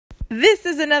This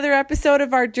is another episode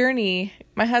of our journey.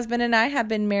 My husband and I have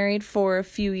been married for a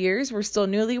few years. We're still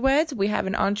newlyweds. We have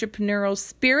an entrepreneurial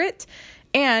spirit,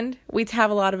 and we have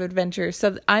a lot of adventures.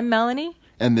 So I'm Melanie.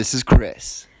 And this is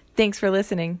Chris. Thanks for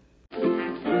listening.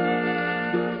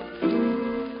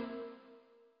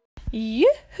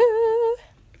 Yoo-hoo!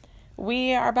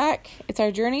 We are back. It's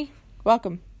our journey.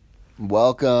 Welcome.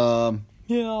 Welcome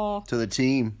Yeah. to the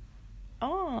team.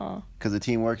 Oh. Because the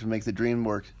team works makes the dream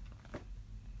work.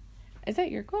 Is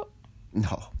that your quote?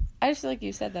 No. I just feel like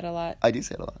you said that a lot. I do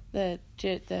say it a lot.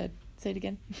 Say it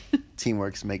again.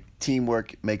 Teamwork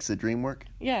makes the dream work.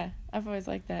 Yeah, I've always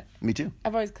liked that. Me too.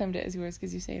 I've always claimed it as yours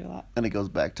because you say it a lot. And it goes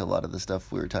back to a lot of the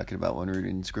stuff we were talking about when we were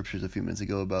reading scriptures a few minutes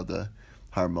ago about the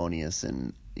harmonious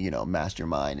and,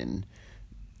 mastermind and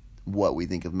what we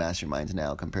think of masterminds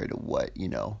now compared to what,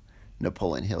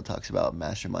 Napoleon Hill talks about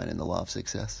mastermind and the law of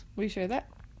success. Will you share that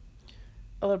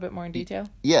a little bit more in detail?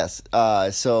 Yes.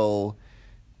 So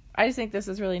I just think this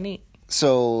is really neat.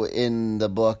 So in the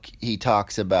book, he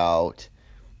talks about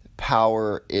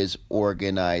power is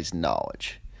organized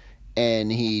knowledge.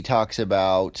 And he talks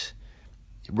about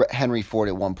Henry Ford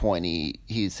at one point.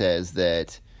 He says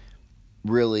that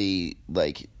really,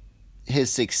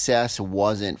 his success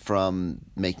wasn't from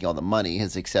making all the money.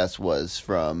 His success was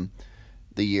from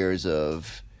the years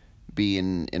of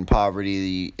being in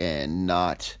poverty and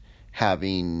not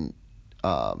having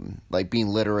being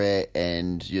literate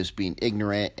and just being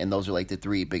ignorant, and those are the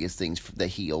three biggest things that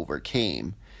he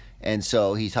overcame. And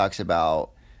so he talks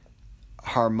about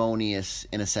harmonious,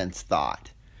 in a sense,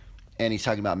 thought, and he's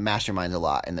talking about masterminds a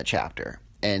lot in the chapter.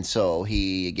 And so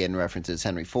he again references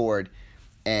Henry Ford,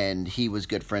 and he was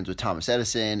good friends with Thomas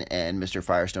Edison and Mr.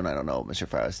 Firestone. I don't know Mr.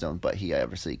 Firestone, but he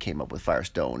obviously came up with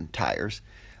Firestone tires.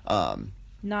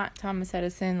 Not Thomas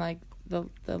Edison,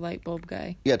 the light bulb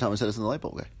guy. Yeah, Thomas Edison, the light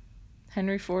bulb guy.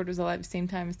 Henry Ford was alive at the same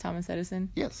time as Thomas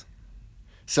Edison? Yes.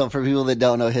 So for people that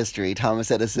don't know history,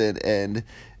 Thomas Edison and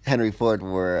Henry Ford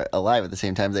were alive at the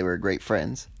same time. They were great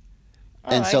friends. Oh,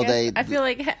 and so I feel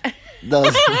like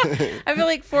those I feel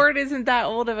like Ford isn't that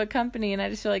old of a company, and I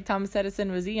just feel like Thomas Edison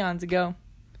was eons ago.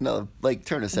 No,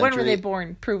 turn of century. When were they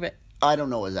born? Prove it. I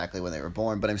don't know exactly when they were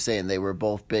born, but I'm saying they were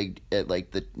both big at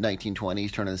the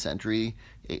 1920s, turn of the century,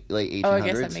 late 1800s. Oh, I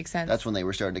guess that makes sense. That's when they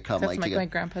were starting to come. That's my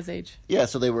grandpa's age. Yeah,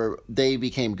 so they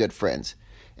became good friends,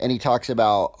 and he talks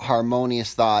about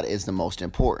harmonious thought is the most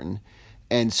important,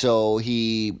 and so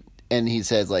he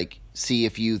says see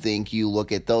if you think you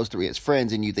look at those three as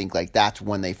friends and you think that's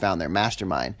when they found their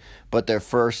mastermind, but their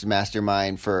first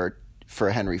mastermind for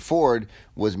Henry Ford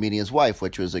was meeting his wife,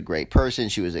 which was a great person.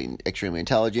 She was extremely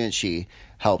intelligent. She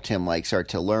helped him start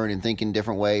to learn and think in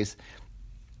different ways.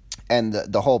 And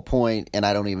the whole point, and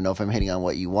I don't even know if I'm hitting on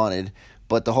what you wanted,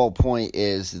 but the whole point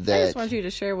is that... I just want you to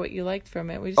share what you liked from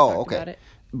it. We just talked about it.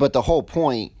 But the whole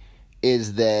point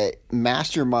is that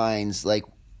masterminds,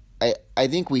 I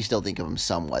think we still think of them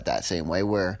somewhat that same way,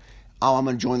 where, I'm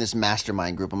going to join this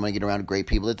mastermind group. I'm going to get around great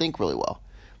people that think really well.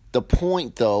 The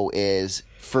point, though, is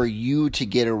for you to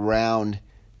get around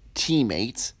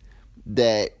teammates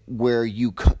where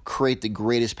you create the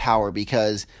greatest power,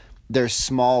 because there's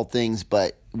small things,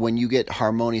 but when you get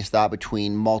harmonious thought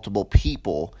between multiple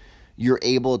people, you're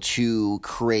able to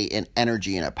create an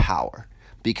energy and a power,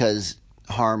 because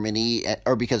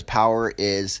power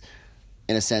is,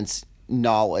 in a sense,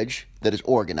 knowledge that is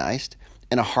organized,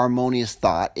 and a harmonious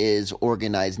thought is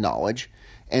organized knowledge.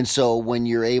 And so when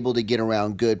you're able to get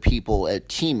around good people,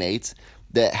 teammates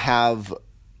that have,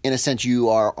 in a sense, you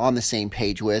are on the same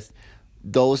page with,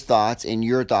 those thoughts and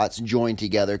your thoughts join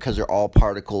together, because they're all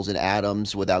particles and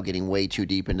atoms, without getting way too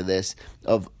deep into this,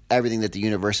 of everything that the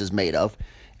universe is made of.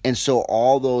 And so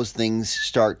all those things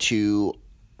start to,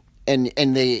 and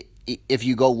they, if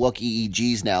you go look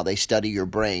EEGs now, they study your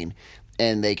brain.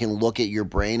 And they can look at your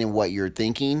brain and what you're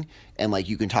thinking, and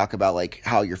you can talk about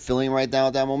how you're feeling right now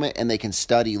at that moment, and they can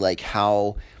study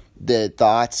how the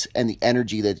thoughts and the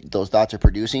energy that those thoughts are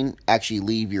producing actually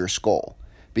leave your skull,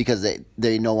 because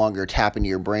they no longer tap into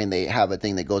your brain. They have a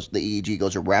thing that the EEG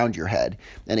goes around your head,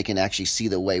 and it can actually see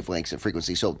the wavelengths and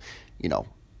frequency. So,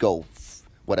 go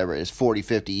whatever it is, 40,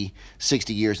 50,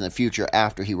 60 years in the future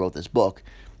after he wrote this book.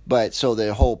 But so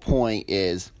the whole point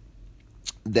is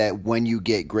that when you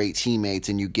get great teammates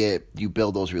and you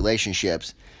build those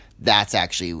relationships, that's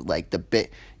actually the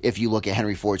bit. If you look at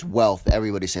Henry Ford's wealth,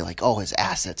 everybody say his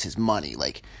assets, his money,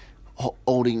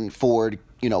 owning Ford,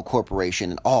 corporation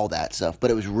and all that stuff.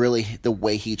 But it was really the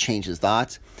way he changed his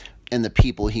thoughts and the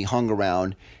people he hung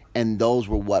around, and those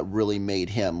were what really made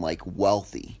him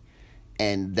wealthy.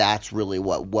 And that's really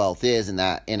what wealth is, and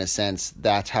that, in a sense,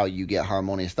 that's how you get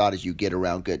harmonious thought, is you get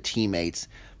around good teammates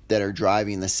that are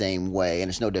driving the same way, and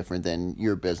it's no different than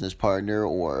your business partner,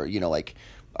 or like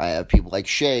I have people like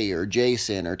Shay or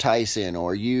Jason or Tyson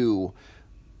or you,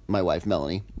 my wife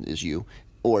Melanie is you,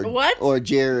 or What? or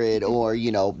Jared, or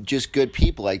just good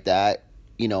people like that,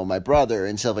 my brother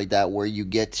and stuff like that, where you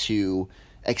get to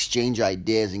exchange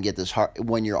ideas and get this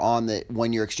when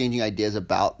you're exchanging ideas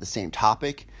about the same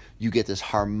topic, you get this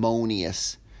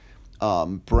harmonious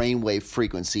brainwave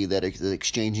frequency that is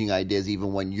exchanging ideas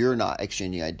even when you're not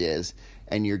exchanging ideas,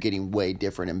 and you're getting way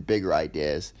different and bigger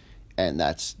ideas. And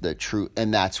that's the truth,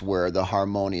 and that's where the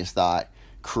harmonious thought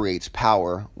creates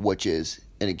power, which is,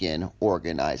 and again,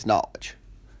 organized knowledge.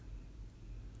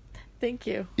 Thank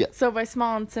you. Yeah. So by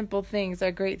small and simple things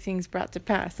are great things brought to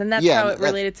pass. And that's Yeah, how it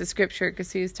related to scripture,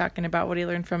 because he was talking about what he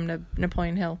learned from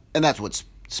Napoleon Hill. And that's what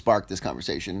sparked this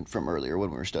conversation from earlier when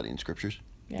we were studying scriptures.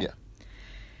 Yeah.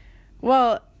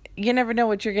 Well, you never know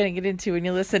what you're going to get into when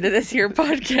you listen to this here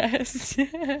podcast.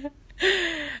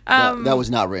 That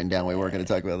was not written down. We weren't going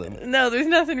to talk about that. No, there's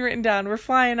nothing written down. We're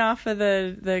flying off of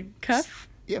the cuff.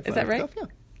 Yeah, Is that right? Cuff, yeah.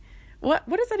 What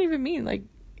does that even mean? Like,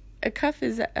 a cuff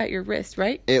is at your wrist,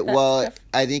 right?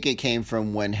 I think it came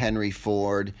from when Henry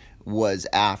Ford was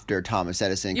after Thomas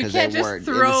Edison, because they weren't.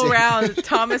 You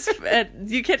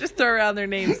can't just throw around their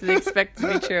names and expect it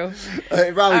to be true.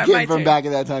 It probably came from back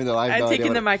in that time, though. I'm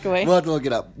taking the mic away. We'll have to look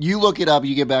it up. You look it up.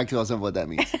 You get back to us on what that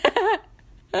means.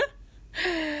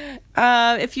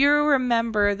 If you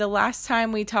remember the last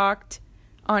time we talked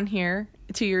on here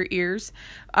to your ears,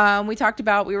 we talked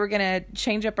about we were going to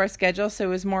change up our schedule so it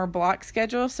was more block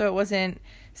schedule, so it wasn't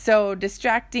so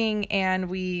distracting, and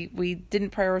we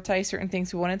didn't prioritize certain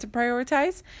things we wanted to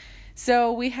prioritize.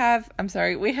 So we have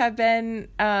been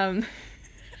I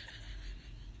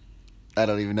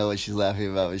don't even know what she's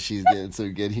laughing about, but she's getting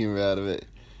some good humor out of it.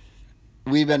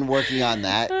 We've been working on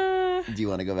that. Do you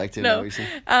want to go back to no.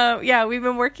 it? Yeah, we've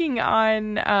been working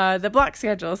on the block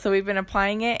schedule, so we've been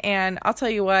applying it, and I'll tell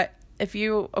you what,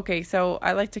 so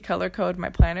I like to color code my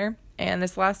planner, and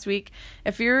this last week,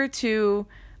 if you're to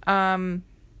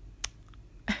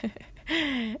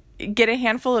get a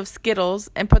handful of Skittles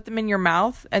and put them in your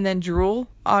mouth and then drool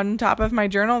on top of my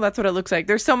journal, that's what it looks like.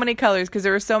 There's so many colors because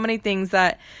there were so many things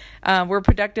that were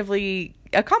productively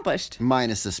accomplished.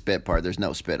 Minus the spit part. There's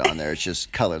no spit on there. It's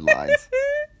just colored lines.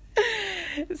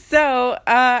 So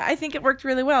I think it worked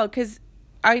really well, because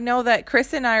I know that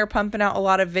Chris and I are pumping out a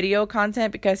lot of video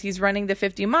content because he's running the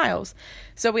 50 miles.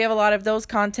 So we have a lot of those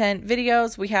content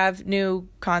videos. We have new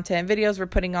content videos we're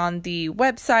putting on the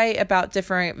website about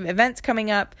different events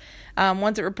coming up,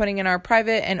 ones that we're putting in our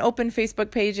private and open Facebook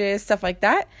pages, stuff like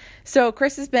that. So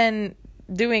Chris has been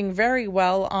doing very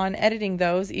well on editing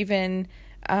those, even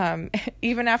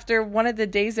after one of the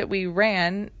days that we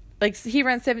ran. Like, he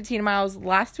ran 17 miles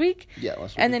last week. Yeah,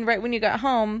 last week. And then right when you got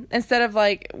home, instead of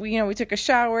we took a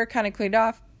shower, kind of cleaned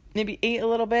off, maybe ate a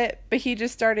little bit, but he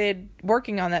just started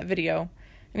working on that video.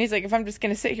 And he's like, if I'm just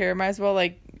going to sit here, I might as well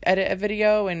edit a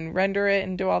video and render it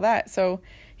and do all that. So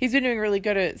he's been doing really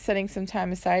good at setting some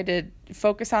time aside to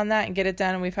focus on that and get it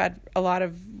done. And we've had a lot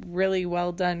of really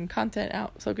well done content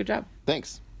out. So good job.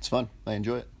 Thanks. It's fun. I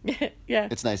enjoy it. Yeah.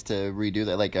 It's nice to redo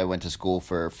that. Like, I went to school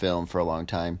for film for a long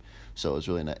time. So it's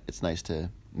really it's nice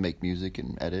to make music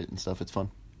and edit and stuff. It's fun.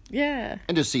 Yeah.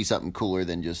 And just see something cooler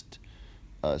than just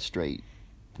a straight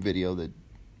video that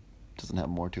doesn't have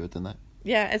more to it than that.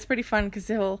 Yeah, it's pretty fun because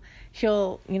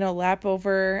he'll lap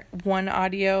over one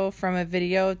audio from a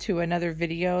video to another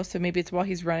video. So maybe it's while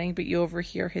he's running, but you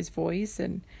overhear his voice,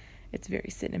 and it's very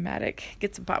cinematic.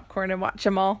 Get some popcorn and watch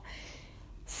them all.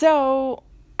 So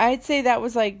I'd say that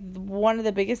was one of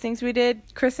the biggest things we did.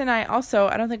 Chris and I also,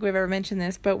 I don't think we've ever mentioned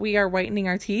this, but we are whitening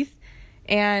our teeth.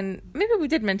 And maybe we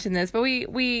did mention this, but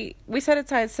we set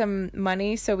aside some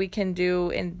money so we can do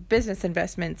in business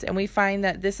investments. And we find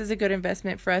that this is a good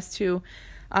investment for us to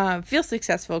feel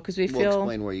successful, because we feel... We'll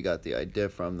explain where you got the idea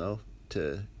from, though.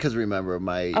 Because remember,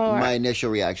 my initial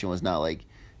reaction was not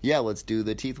yeah, let's do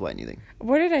the teeth whitening thing.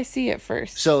 Where did I see it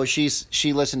first? So she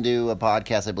listened to a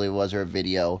podcast, I believe it was, or a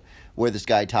video, where this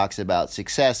guy talks about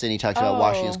success, and he talks about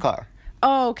washing his car.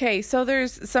 Oh, okay. So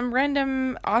there's some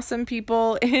random awesome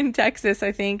people in Texas,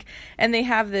 I think, and they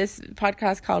have this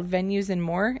podcast called Venues and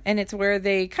More, and it's where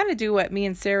they kind of do what me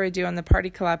and Sarah do on the Party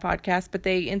Collab podcast, but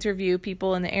they interview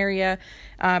people in the area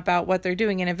about what they're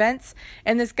doing in events.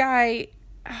 And this guy...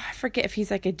 I forget if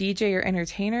he's a DJ or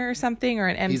entertainer or something, or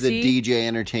an MC. He's a DJ,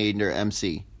 entertainer,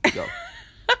 MC. Go.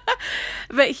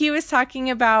 But he was talking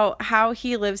about how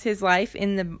he lives his life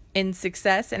in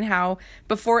success, and how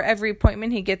before every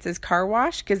appointment he gets his car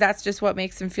washed, because that's just what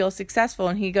makes him feel successful.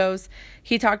 And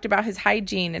he talked about his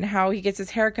hygiene and how he gets his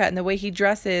haircut and the way he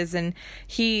dresses, and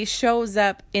he shows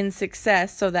up in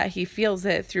success so that he feels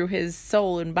it through his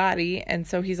soul and body, and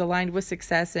so he's aligned with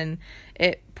success, and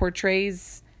it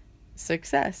portrays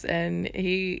success, and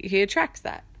he attracts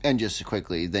that. And just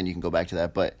quickly, then you can go back to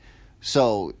that, but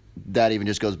so that even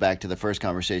just goes back to the first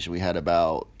conversation we had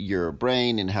about your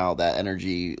brain and how that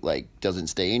energy doesn't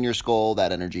stay in your skull.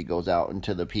 That energy goes out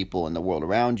into the people in the world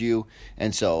around you.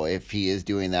 And so if he is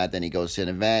doing that, then he goes to an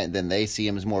event, then they see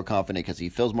him as more confident because he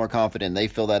feels more confident. They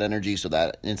feel that energy, so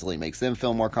that instantly makes them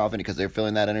feel more confident because they're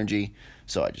feeling that energy.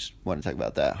 So I just want to talk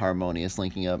about that harmonious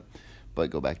linking up. But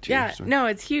go back to your story. No,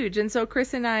 it's huge. And so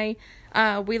Chris and I,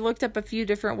 we looked up a few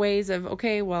different ways of,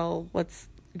 okay, well, let's,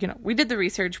 we did the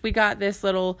research. We got this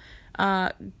little,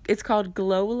 it's called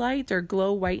Glow Light or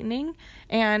Glow Whitening.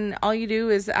 And all you do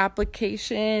is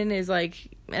application is like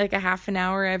a half an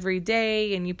hour every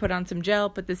day. And you put on some gel,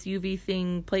 put this UV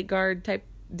thing, plate guard type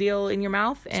deal in your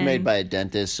mouth. It's made by a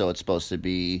dentist, so it's supposed to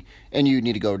be, and you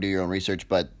need to go do your own research,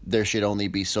 but there should only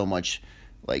be so much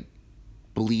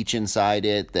bleach inside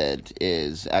it that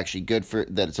is actually good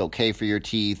that it's okay for your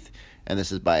teeth. And this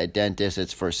is by a dentist.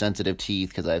 It's for sensitive teeth,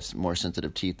 because I have more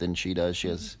sensitive teeth than she does. She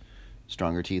has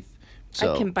stronger teeth.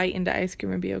 So I can bite into ice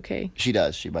cream and be okay. She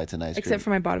does. She bites into ice cream. Except for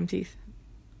my bottom teeth.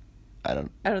 I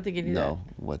don't think you do know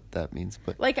what that means,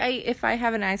 but if I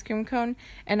have an ice cream cone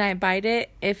and I bite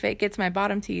it, if it gets my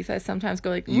bottom teeth, I sometimes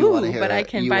go ooh, but I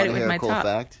can bite it with my top.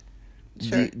 Fact?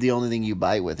 Sure. The only thing you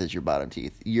bite with is your bottom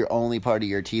teeth. Your only part of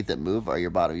your teeth that move are your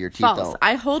bottom. Your teeth False. don't.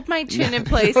 I hold my chin in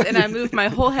place and I move my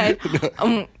whole head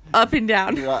up and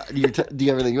down. Do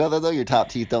you ever think about that, though? Your top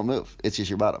teeth don't move. It's just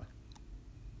your bottom.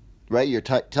 Right? Your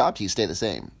top teeth stay the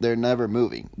same. They're never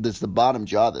moving. It's the bottom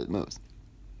jaw that moves.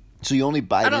 So you only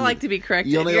bite. I don't like to be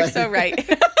corrected. You're so right.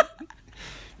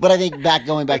 But I think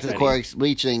going back to the Clorox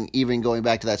bleach thing, even going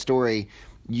back to that story,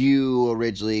 you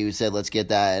originally said, let's get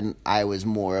that. And I was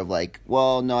more of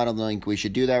well, no, I don't think we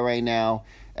should do that right now.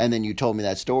 And then you told me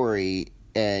that story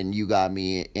and you got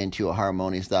me into a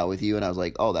harmonious thought with you. And I was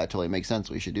like, oh, that totally makes sense.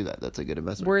 We should do that. That's a good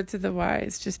investment. Words of the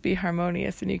wise, just be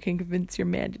harmonious and you can convince your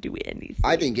man to do anything.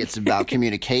 I think it's about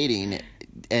communicating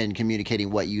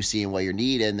what you see and what you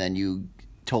need. And then you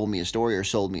told me a story or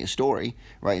sold me a story,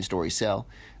 right? And stories sell.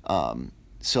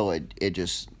 So it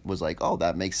just was oh,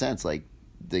 that makes sense.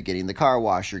 Getting the car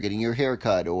wash or getting your hair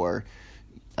cut, or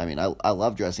I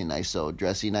love dressing nice, so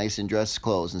dressing nice and dress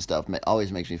clothes and stuff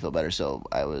always makes me feel better. So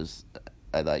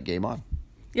I thought game on.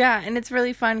 Yeah, and it's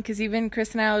really fun because even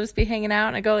Chris and I will just be hanging out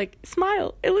and I go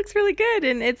smile, it looks really good.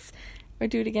 And I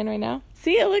do it again right now.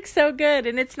 See, it looks so good.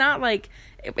 And it's not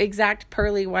exact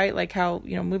pearly white like how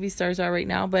movie stars are right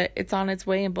now, but it's on its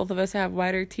way and both of us have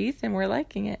whiter teeth and we're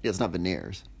liking it. Yeah, it's not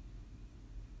veneers.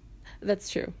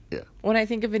 That's true. Yeah. When I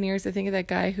think of veneers, I think of that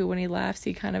guy who, when he laughs,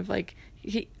 he kind of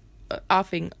he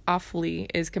awfully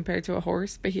is compared to a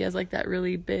horse, but he has that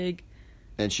really big.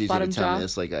 And she's going to tell me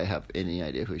this I have any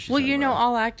idea who she's. Well, you know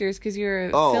all actors because you're a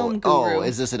film guru. Oh,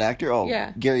 is this an actor? Oh,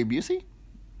 yeah. Gary Busey.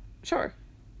 Sure.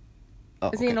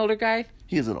 Oh, is he an older guy?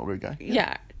 He is an older guy.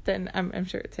 Yeah. Then I'm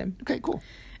sure it's him. Okay, cool.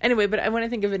 Anyway, but when I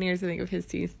think of veneers, I think of his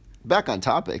teeth. Back on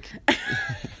topic.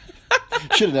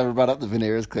 Should have never brought up the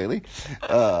veneers, clearly.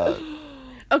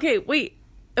 Okay, wait.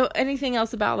 Oh, anything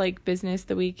else about business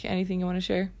the week? Anything you want to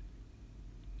share?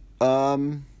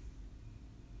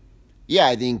 Yeah,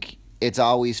 I think it's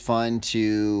always fun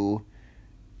to,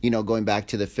 going back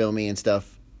to the filming and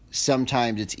stuff.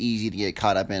 Sometimes it's easy to get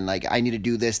caught up in I need to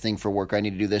do this thing for work. I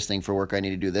need to do this thing for work. I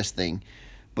need to do this thing.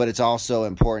 But it's also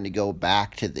important to go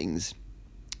back to things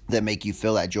that make you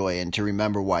feel that joy and to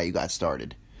remember why you got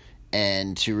started.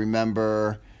 And to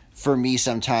remember, for me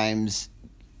sometimes,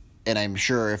 and I'm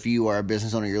sure if you are a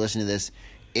business owner, you're listening to this,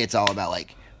 it's all about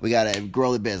we got to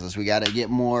grow the business. We got to get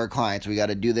more clients. We got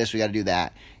to do this. We got to do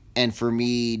that. And for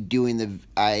me,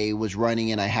 I was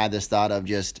running and I had this thought of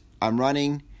I'm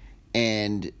running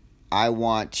and I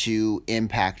want to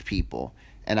impact people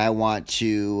and I want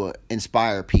to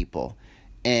inspire people.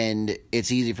 And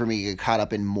it's easy for me to get caught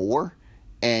up in more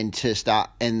and to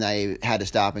stop. And I had to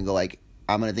stop and go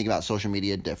I'm going to think about social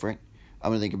media different. I'm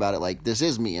going to think about it this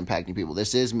is me impacting people.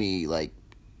 This is me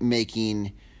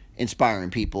inspiring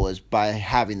people is by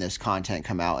having this content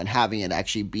come out and having it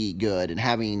actually be good and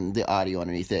having the audio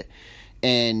underneath it.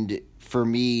 And for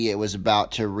me, it was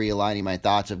about to realigning my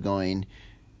thoughts of going,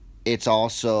 it's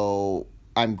also,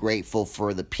 I'm grateful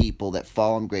for the people that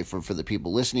follow. I'm grateful for the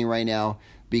people listening right now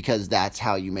because that's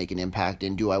how you make an impact.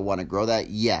 And do I want to grow that?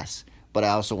 Yes. but I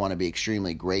also want to be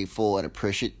extremely grateful and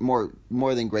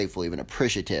more than grateful, even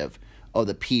appreciative of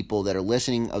the people that are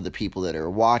listening, of the people that are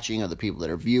watching, of the people that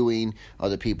are viewing, of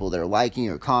the people that are liking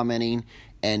or commenting,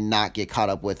 and not get caught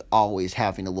up with always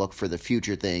having to look for the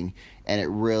future thing. And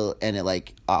it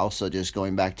like also just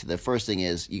going back to the first thing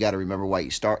is you got to remember why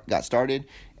you got started,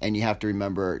 and you have to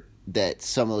remember that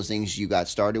some of those things you got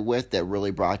started with that really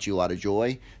brought you a lot of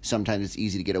joy, sometimes it's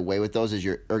easy to get away with those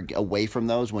or away from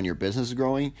those when your business is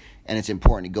growing, and it's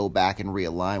important to go back and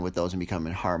realign with those and become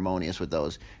harmonious with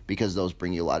those, because those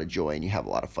bring you a lot of joy and you have a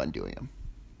lot of fun doing them.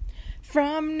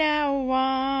 From now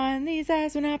on, these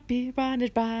eyes will not be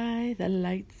blinded by the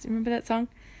lights. Remember that song?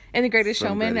 In The Greatest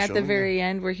Showman, at the very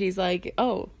end, where he's like,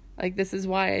 oh, like this is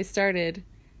why I started.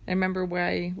 I remember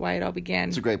why it all began.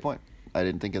 It's a great point. I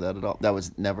didn't think of that at all. That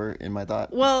was never in my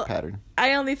thought pattern.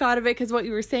 I only thought of it because what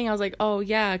you were saying, I was like, oh,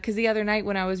 yeah. Because the other night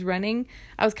when I was running,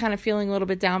 I was kind of feeling a little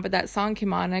bit down, but that song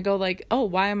came on, and I go like, oh,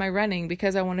 why am I running?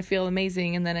 Because I want to feel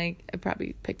amazing. And then I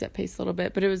probably picked up pace a little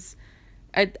bit. But it was,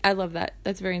 I love that.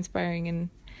 That's very inspiring.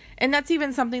 And that's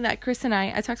even something that Chris and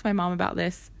I talked to my mom about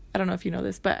this. I don't know if you know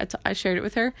this, but I shared it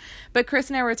with her. But Chris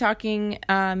and I were talking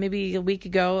maybe a week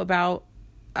ago about,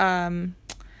 I don't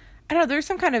know, there's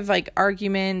some kind of like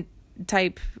argument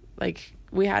type, like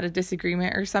we had a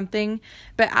disagreement or something,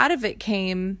 but out of it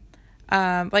came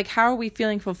like, how are we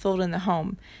feeling fulfilled in the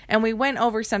home? And we went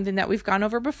over something that we've gone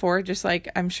over before, just like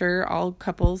I'm sure all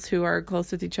couples who are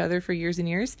close with each other for years and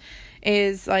years,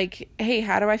 is like, hey,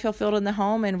 how do I feel fulfilled in the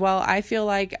home? And well, I feel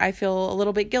like I feel a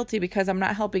little bit guilty because I'm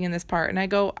not helping in this part. And I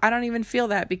go, I don't even feel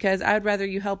that, because I'd rather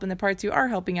you help in the parts you are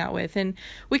helping out with. And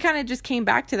we kind of just came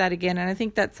back to that again. And I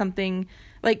think that's something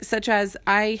like, such as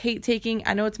I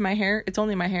know it's my hair, it's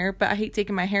only my hair, but I hate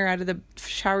taking my hair out of the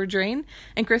shower drain,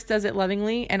 and Chris does it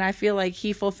lovingly. And I feel like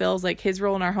he fulfills like his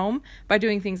role in our home by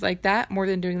doing things like that more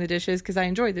than doing the dishes, because I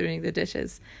enjoy doing the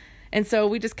dishes. And so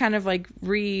we just kind of like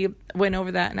went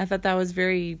over that, and I thought that was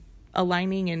very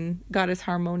aligning and got us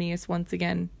harmonious once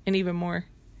again, and even more.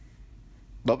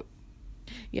 Love it.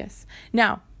 Yes.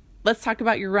 Now, let's talk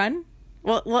about your run.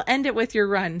 Well, we'll end it with your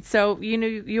run. So,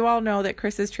 you all know that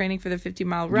Chris is training for the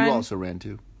 50-mile run. You also ran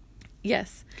too.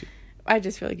 Yes. Okay. I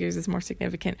just feel like yours is more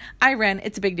significant. I ran.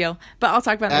 It's a big deal. But I'll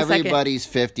talk about it in a second. Everybody's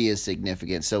 50 is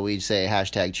significant. So we say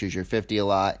hashtag choose your 50 a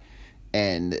lot.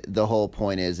 And the whole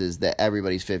point is that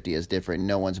everybody's 50 is different.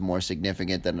 No one's more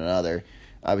significant than another.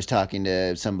 I was talking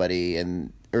to somebody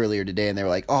earlier today, and they were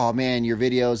like, oh, man, your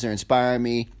videos are inspiring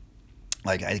me.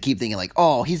 Like, I keep thinking, like,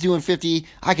 oh, he's doing 50,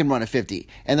 I can run a 50.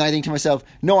 And then I think to myself,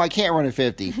 no, I can't run a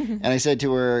 50. And I said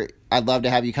to her, I'd love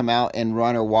to have you come out and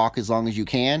run or walk as long as you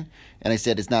can. And I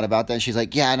said, it's not about that. And she's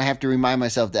like, yeah, and I have to remind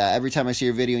myself that. Every time I see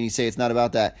your video and you say it's not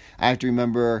about that, I have to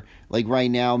remember, like, right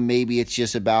now, maybe it's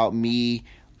just about me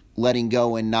letting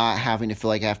go and not having to feel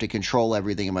like I have to control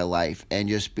everything in my life, and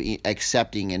just be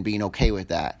accepting and being okay with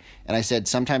that. And I said,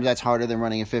 sometimes that's harder than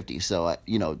running a 50. So,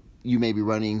 you may be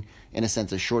running in a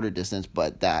sense a shorter distance,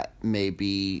 but that may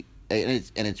be, and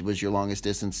it was your longest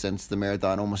distance since the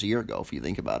marathon almost a year ago. If you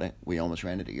think about it, we almost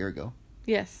ran it a year ago.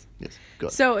 Yes.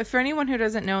 Good. So, if for anyone who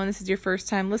doesn't know, and this is your first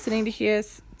time listening to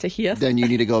Hias, then you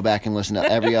need to go back and listen to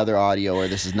every other audio, or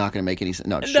this is not going to make any sense.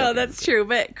 No, that's true.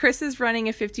 But Chris is running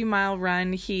a 50-mile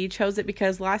run. He chose it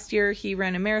because last year he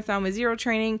ran a marathon with zero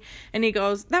training, and he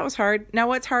goes, that was hard. Now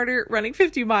what's harder? Running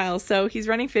 50 miles. So he's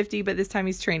running 50, but this time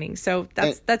he's training. So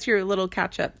that's your little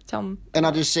catch up. Tell him. And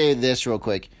I'll just say this real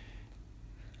quick.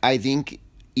 I think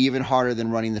even harder than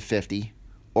running the 50,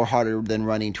 or harder than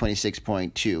running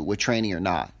 26.2 with training or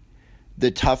not,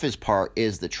 the toughest part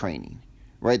is the training,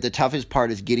 right? The toughest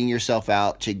part is getting yourself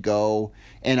out to go.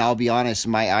 And I'll be honest,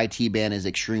 my IT band is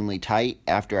extremely tight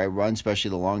after I run, especially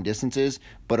the long distances,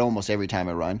 but almost every time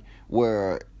I run,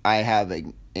 where I have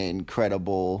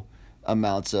incredible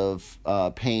amounts of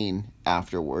pain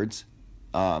afterwards.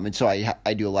 And so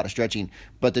I do a lot of stretching.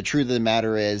 But the truth of the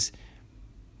matter is,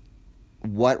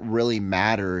 what really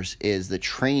matters is the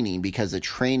training, because the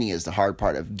training is the hard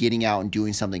part of getting out and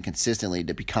doing something consistently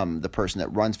to become the person that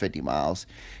runs 50 miles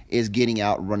is getting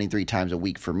out and running 3 times a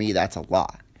week. For me, that's a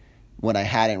lot. When I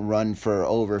hadn't run for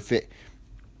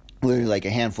literally like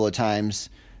a handful of times,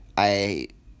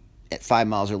 at 5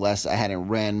 miles or less, I hadn't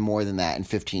ran more than that in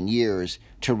 15 years.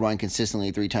 To run consistently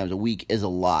 3 times a week is a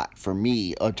lot for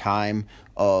me. A time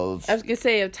of... I was going to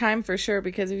say a time for sure,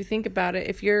 because if you think about it,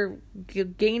 if you're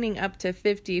gaining up to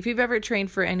 50, if you've ever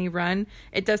trained for any run,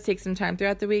 it does take some time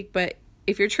throughout the week. But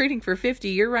if you're training for 50,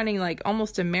 you're running like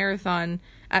almost a marathon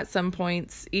at some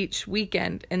points each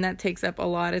weekend, and that takes up a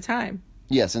lot of time.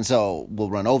 Yes, and so we'll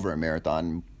run over a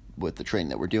marathon with the training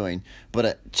that we're doing.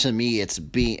 But to me, it's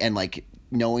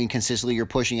knowing consistently you're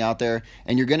pushing out there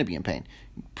and you're going to be in pain.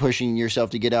 Pushing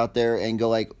yourself to get out there and go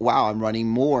like, wow, I'm running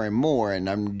more and more and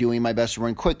I'm doing my best to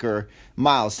run quicker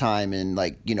miles time and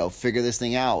like, figure this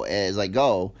thing out as I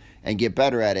go and get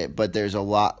better at it. But there's a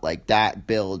lot like that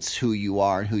builds who you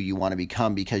are and who you want to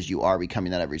become, because you are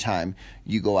becoming that every time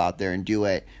you go out there and do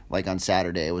it. Like on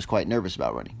Saturday, I was quite nervous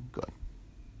about running. Go ahead.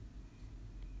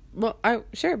 Well, I'm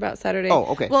sure about Saturday. Oh,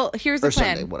 okay. Well, here's the or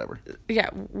plan. Sunday, whatever. Yeah,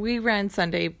 we ran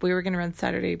Sunday. We were going to run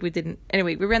Saturday. We didn't.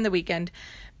 Anyway, we ran the weekend.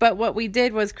 But what we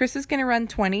did was Chris was going to run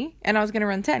 20 and I was going to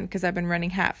run 10 because I've been running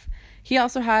half. He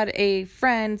also had a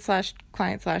friend /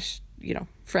 client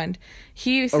 / friend.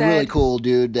 He said, a really cool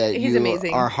dude that he's you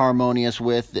amazing. Are harmonious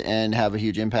with and have a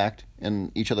huge impact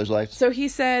in each other's lives. So he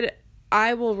said,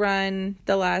 I will run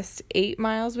the last 8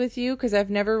 miles with you because I've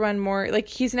never run more. Like,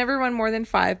 he's never run more than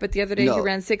 5, but the other day he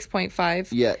ran 6.5.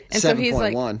 Yeah, and 7.1. So he's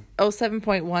like,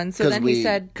 7.1. So then he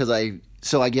said...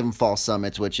 So I give him false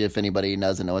summits, which if anybody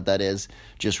doesn't know what that is,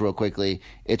 just real quickly,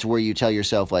 it's where you tell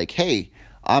yourself like, hey,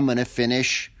 I'm going to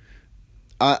finish...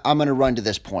 I'm going to run to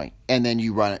this point, and then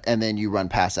you run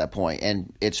past that point.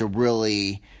 And it's a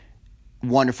really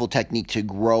wonderful technique to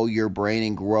grow your brain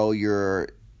and grow your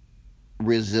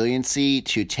resiliency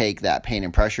to take that pain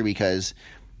and pressure, because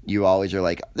you always are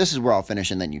like, this is where I'll finish,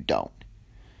 and then you don't.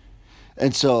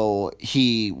 And so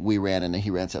we ran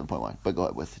 7.1. But go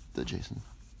ahead with the Jason.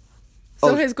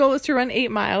 So his goal was to run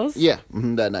 8 miles. Yeah,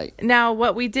 that night. Now,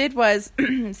 what we did was,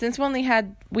 since we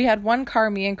had one car,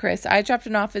 me and Chris, I dropped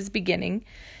it off as beginning,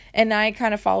 and I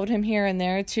kind of followed him here and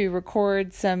there to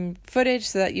record some footage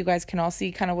so that you guys can all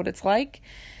see kind of what it's like.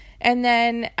 And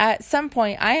then at some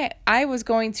point, I was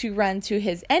going to run to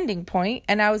his ending point,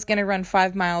 and I was going to run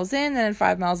 5 miles in and then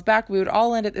 5 miles back. We would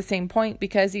all end at the same point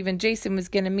because even Jason was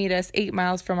going to meet us 8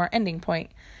 miles from our ending point.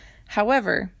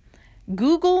 However,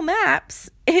 Google Maps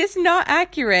is not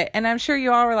accurate. And I'm sure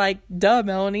you all were like, duh,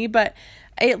 Melanie. But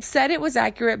it said it was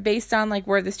accurate based on like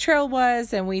where this trail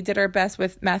was. And we did our best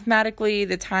with mathematically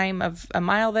the time of a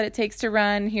mile that it takes to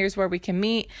run. Here's where we can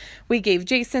meet. We gave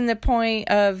Jason the point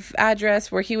of address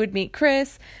where he would meet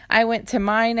Chris. I went to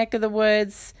my neck of the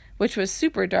woods, which was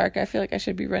super dark. I feel like I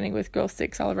should be running with glow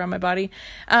sticks all around my body.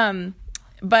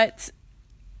 But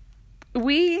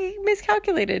we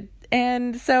miscalculated.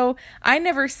 And so I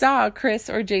never saw Chris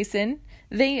or Jason.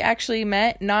 They actually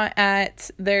met not at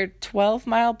their 12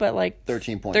 mile, but like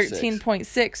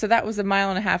 13.6. So that was a mile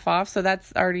and a half off. So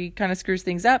that's already kind of screws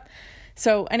things up.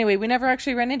 So anyway, we never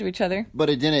actually ran into each other. But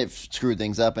it didn't screw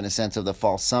things up in a sense of the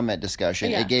false summit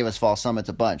discussion. Yeah. It gave us false summits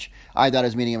a bunch. I thought I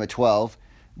was meeting him at 12.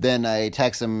 Then I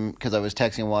text him because I was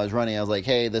texting him while I was running. I was like,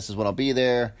 hey, this is when I'll be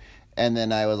there. And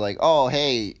then I was like, oh,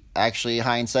 hey, actually,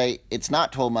 hindsight, it's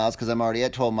not 12 miles because I'm already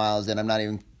at 12 miles and I'm not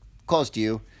even close to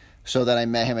you. So then I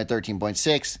met him at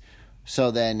 13.6.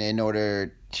 So then in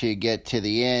order to get to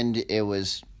the end, it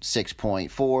was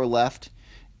 6.4 left.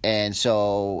 And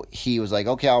so he was like,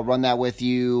 okay, I'll run that with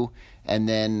you. And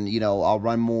then, I'll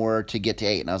run more to get to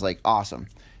 8. And I was like, awesome.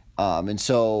 And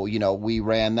so, we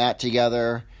ran that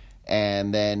together.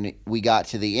 And then we got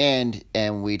to the end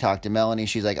and we talked to Melanie.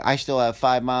 She's like, I still have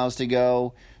 5 miles to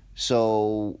go.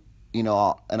 So,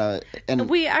 and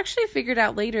we actually figured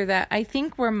out later that I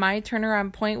think where my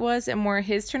turnaround point was and where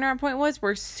his turnaround point was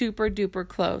were super duper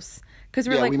close. Because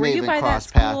we're like, we were may you have by been that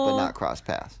cross path, school? but not cross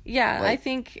path. Yeah, like,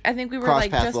 I think we were cross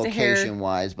like path just a hair. location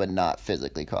wise, but not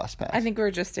physically cross path. I think we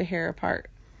were just a hair apart.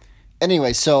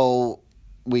 Anyway, so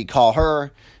we call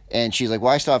her. And she's like,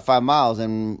 well, I still have 5 miles.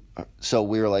 And so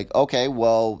we were like, okay,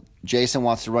 well, Jason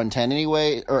wants to run 10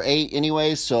 anyway, or 8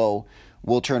 anyway. So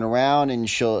we'll turn around and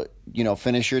she'll,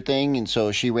 finish your thing. And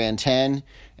so she ran 10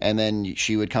 and then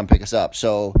she would come pick us up.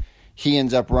 So he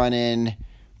ends up running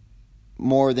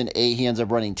more than 8. He ends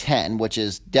up running 10, which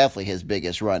is definitely his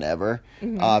biggest run ever.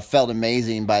 Mm-hmm. Felt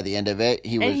amazing by the end of it.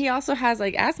 He also has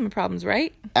like asthma problems,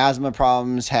 right? Asthma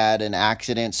problems, had an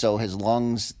accident. So his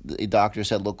lungs, the doctor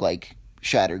said, looked like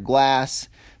shattered glass.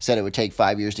 Said it would take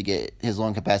 5 years to get his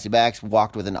lung capacity back.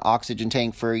 Walked with an oxygen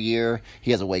tank for a year. He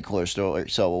has a way cooler story,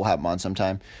 so we'll have him on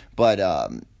sometime. But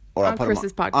or I'll on put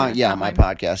Chris's him on, podcast. yeah, my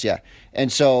podcast, yeah.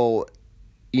 And so,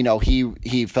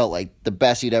 he felt like the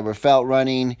best he'd ever felt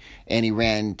running, and he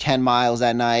ran 10 miles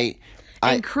that night.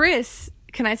 And Chris,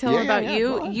 can I tell him about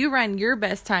you? You ran your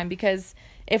best time because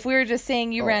if we were just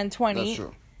saying you ran 20,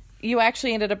 you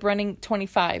actually ended up running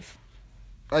 25.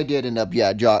 I did end up,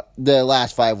 the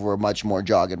last 5 were much more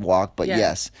jog and walk, but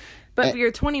yes. But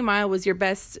your 20 mile was your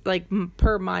best, like,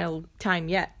 per mile time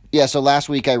yet. Yeah, so last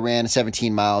week I ran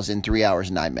 17 miles in 3 hours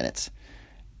and 9 minutes.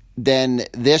 Then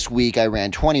this week I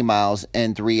ran 20 miles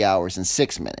in 3 hours and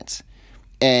 6 minutes.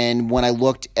 And when I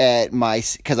looked at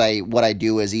what I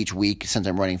do is each week, since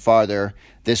I'm running farther,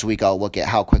 this week I'll look at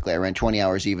how quickly I ran 20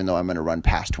 hours, even though I'm going to run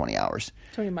past 20 hours.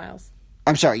 20 miles.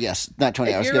 I'm sorry, yes, not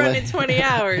 20 hours. You're running 20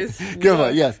 hours. Good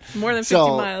one, yes. More than 50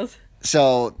 miles.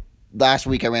 So last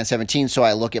week I ran 17, so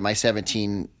I look at my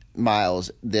 17 miles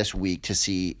this week to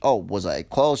see, was I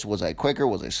close? Was I quicker?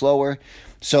 Was I slower?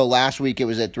 So last week it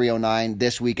was at 3:09.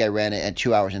 This week I ran it at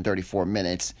 2 hours and 34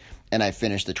 minutes. And I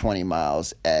finished the 20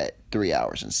 miles at 3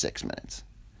 hours and 6 minutes.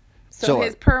 So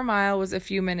his per mile was a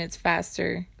few minutes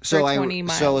faster for 20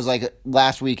 miles. So it was like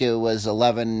last week it was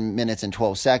 11 minutes and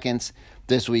 12 seconds.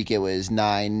 This week it was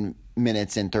 9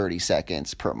 minutes and 30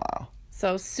 seconds per mile.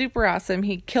 So super awesome.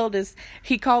 He called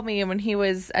me, and when he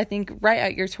was, I think, right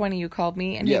at your 20, you called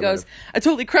me, and he goes, I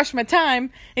totally crushed my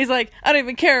time. He's like, I don't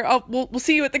even care. We'll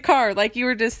see you at the car. Like,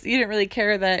 you didn't really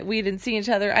care that we didn't see each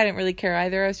other. I didn't really care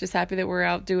either. I was just happy that we're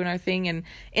out doing our thing and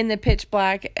in the pitch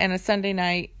black and a Sunday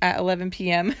night at 11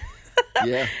 p.m.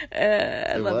 Yeah.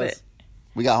 I love it.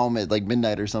 We got home at like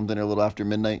midnight or something, or a little after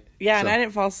midnight. Yeah, and I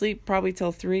didn't fall asleep probably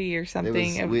till 3 or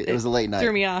something. It was a late night.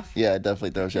 Threw me off. Yeah, it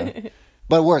definitely throws you off.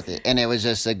 But worth it. And it was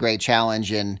just a great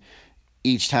challenge. And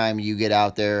each time you get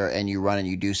out there and you run and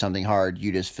you do something hard,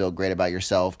 you just feel great about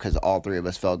yourself, because all three of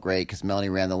us felt great, because Melanie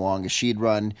ran the longest she'd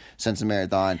run since the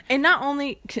marathon. And not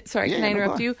only, can I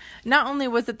interrupt you? Not only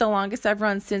was it the longest I've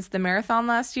run since the marathon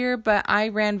last year, but I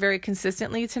ran very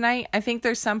consistently tonight. I think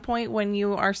there's some point when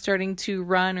you are starting to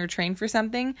run or train for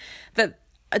something that,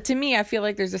 to me, I feel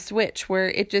like there's a switch where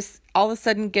it just all of a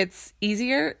sudden gets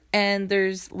easier, and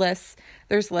there's less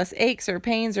aches or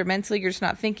pains, or mentally you're just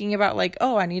not thinking about like,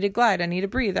 I need to glide, I need to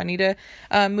breathe, I need to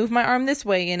move my arm this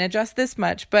way and adjust this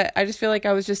much. But I just feel like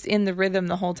I was just in the rhythm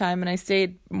the whole time, and I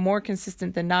stayed more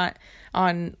consistent than not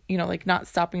on, like not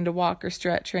stopping to walk or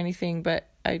stretch or anything, but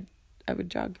I would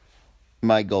jog.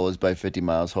 My goal is by 50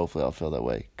 miles. Hopefully I'll feel that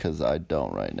way, because I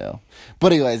don't right now.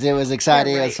 But anyways, it was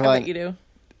exciting. Yeah, right. It was fun. I bet you do.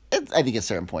 I think at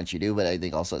certain points you do, but I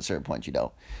think also at certain points you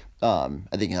don't.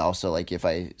 I think also, like, if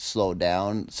I slow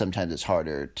down, sometimes it's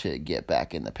harder to get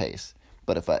back in the pace.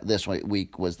 But if this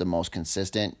week was the most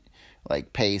consistent,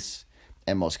 like, pace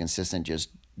and most consistent just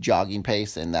jogging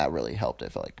pace, and that really helped, I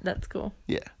feel like. That's cool.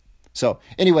 Yeah. So,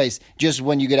 anyways, just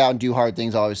when you get out and do hard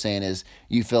things, all I was saying is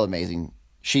you feel amazing.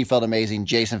 She felt amazing.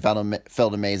 Jason felt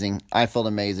amazing. I felt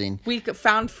amazing. We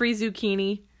found free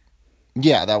zucchini.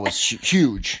 Yeah, that was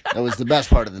huge. That was the best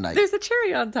part of the night. There's a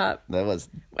cherry on top.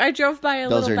 I drove by a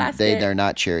little basket. They're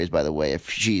not cherries, by the way. If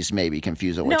she's maybe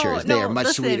confused on what cherries, they are much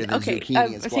sweeter than zucchini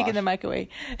and squash. I'm taking the mic away.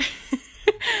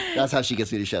 That's how she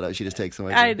gets me to shut up. She just takes them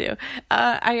away. I do.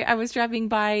 I was driving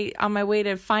by on my way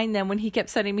to find them when he kept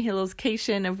sending me a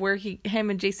location of where him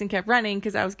and Jason kept running,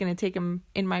 because I was going to take him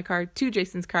in my car to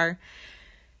Jason's car.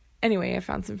 Anyway, I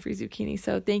found some free zucchini.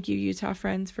 So thank you, Utah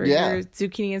friends, for your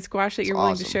zucchini and squash that you're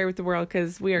willing to share with the world,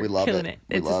 because we are killing it.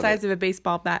 It's the size of a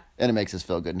baseball bat. And it makes us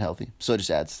feel good and healthy. So it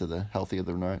just adds to the healthy of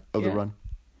the run.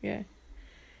 Yeah.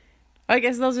 I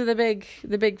guess those are the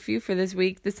big few for this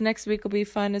week. This next week will be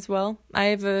fun as well. I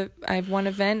have one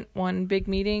event, one big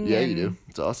meeting. Yeah, you do.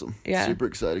 It's awesome. Yeah. Super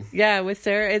exciting. Yeah, with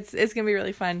Sarah. It's going to be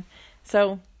really fun.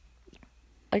 So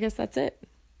I guess that's it.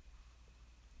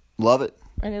 Love it.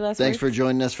 Any last Thanks for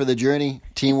joining us for the journey.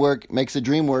 Teamwork makes the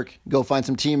dream work. Go find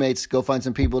some teammates. Go find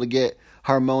some people to get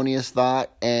harmonious thought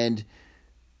and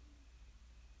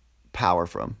power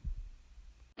from.